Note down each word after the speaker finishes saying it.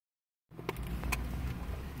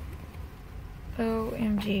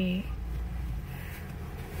OMG.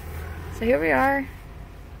 So here we are.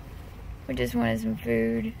 We just wanted some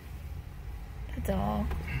food. That's all.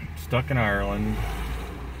 Stuck in Ireland.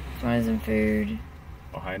 Just wanted some food.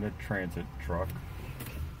 Behind a transit truck.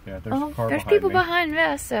 Yeah, there's a car there's behind people me. behind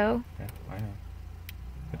us, so. Yeah, I know.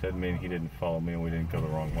 That doesn't mean he didn't follow me and we didn't go the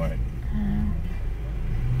wrong way.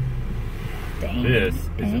 Dang. This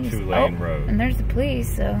is a 2-lane road. And there's the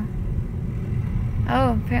police, so.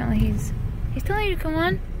 Oh, apparently he's telling you to come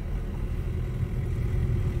on.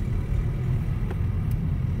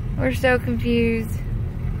 We're so confused.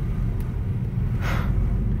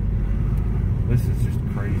 This is just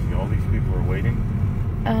crazy. All these people are waiting.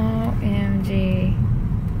 OMG.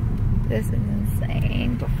 This is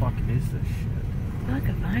insane. What the fuck is this shit? Fuck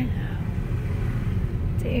if I know.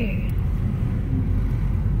 Dude.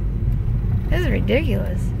 This is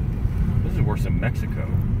ridiculous. This is worse than Mexico.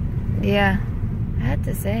 Yeah. I had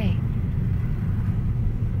to say.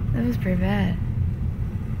 That was pretty bad.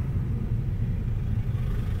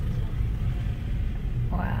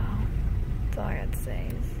 Wow. That's all I got to say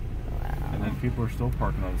is wow. And then people are still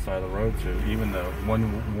parking on the side of the road, so even the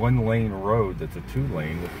one lane road that's a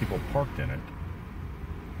 2-lane with people parked in it.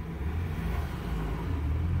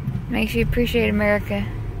 Makes you appreciate America.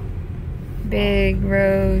 Big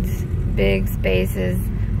roads, big spaces,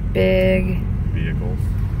 big Vehicles.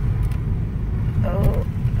 oh,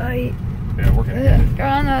 Yeah, we're gonna get it.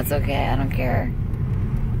 oh no, it's okay. I don't care.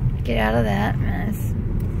 Get out of that mess.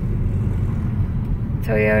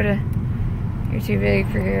 Toyota, you're too big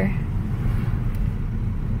for here.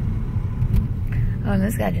 Oh, and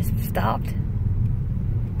this guy just stopped.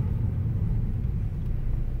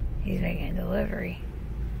 He's making a delivery.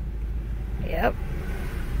 Yep.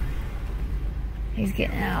 He's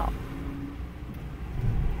getting out.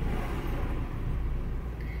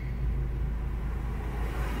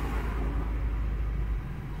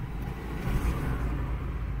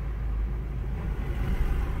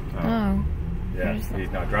 Oh. Yeah,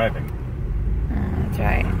 he's not driving. Oh, that's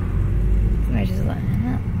right. Somebody's just letting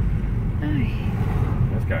him up.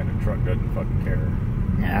 Oh. This guy in the truck doesn't fucking care.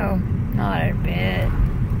 No, not a bit.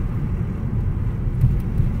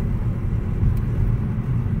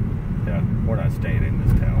 Yeah, we're not staying in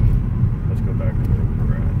this town. Let's go back to where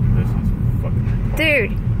we're at. This is fucking...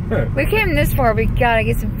 Dude, we came this far, we gotta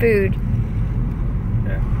get some food.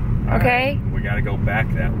 Yeah. Okay? Right. We gotta go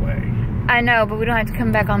back that way. I know, but we don't have to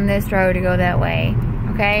come back on this road to go that way.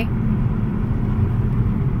 Okay?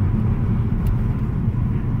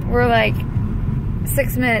 We're like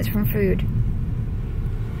 6 minutes from food.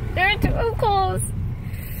 They're too close.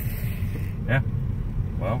 Yeah.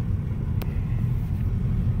 Well,